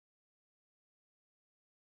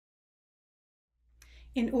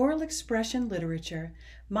In oral expression literature,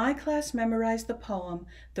 my class memorized the poem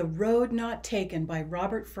The Road Not Taken by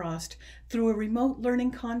Robert Frost through a remote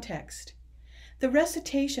learning context. The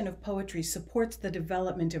recitation of poetry supports the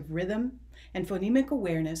development of rhythm and phonemic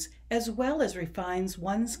awareness, as well as refines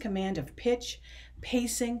one's command of pitch,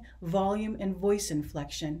 pacing, volume, and voice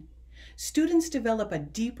inflection. Students develop a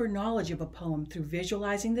deeper knowledge of a poem through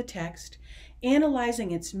visualizing the text,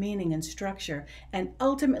 analyzing its meaning and structure, and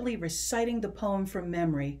ultimately reciting the poem from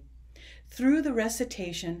memory. Through the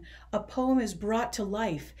recitation, a poem is brought to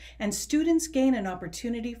life, and students gain an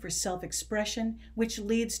opportunity for self-expression, which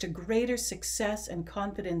leads to greater success and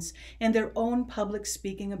confidence in their own public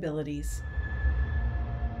speaking abilities.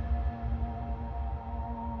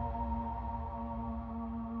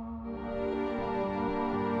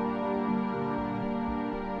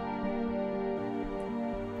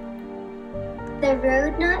 The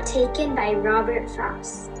Road Not Taken by Robert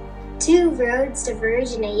Frost. Two roads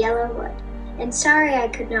diverge in a yellow wood, and sorry I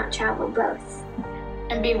could not travel both.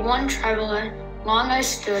 And be one traveler, long I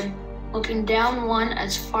stood, looking down one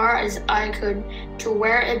as far as I could to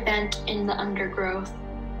where it bent in the undergrowth.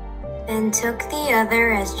 And took the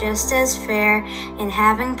other as just as fair, and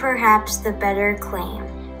having perhaps the better claim.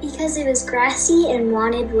 Because it was grassy and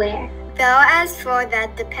wanted wear. Though as for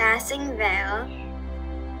that the passing veil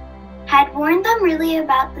had warned them really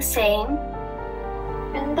about the same.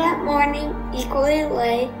 And that morning equally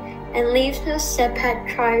lay, and leaves no step had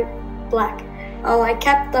tried black. Oh, I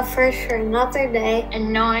kept the first for another day,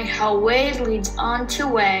 and knowing how way leads on to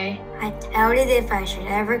way, I doubted if I should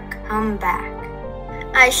ever come back.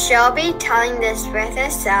 I shall be telling this with a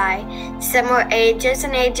sigh, some more ages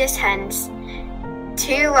and ages hence.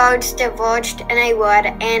 Two roads diverged in a wood,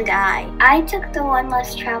 and I took the one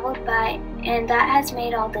less traveled by, and that has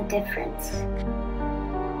made all the difference.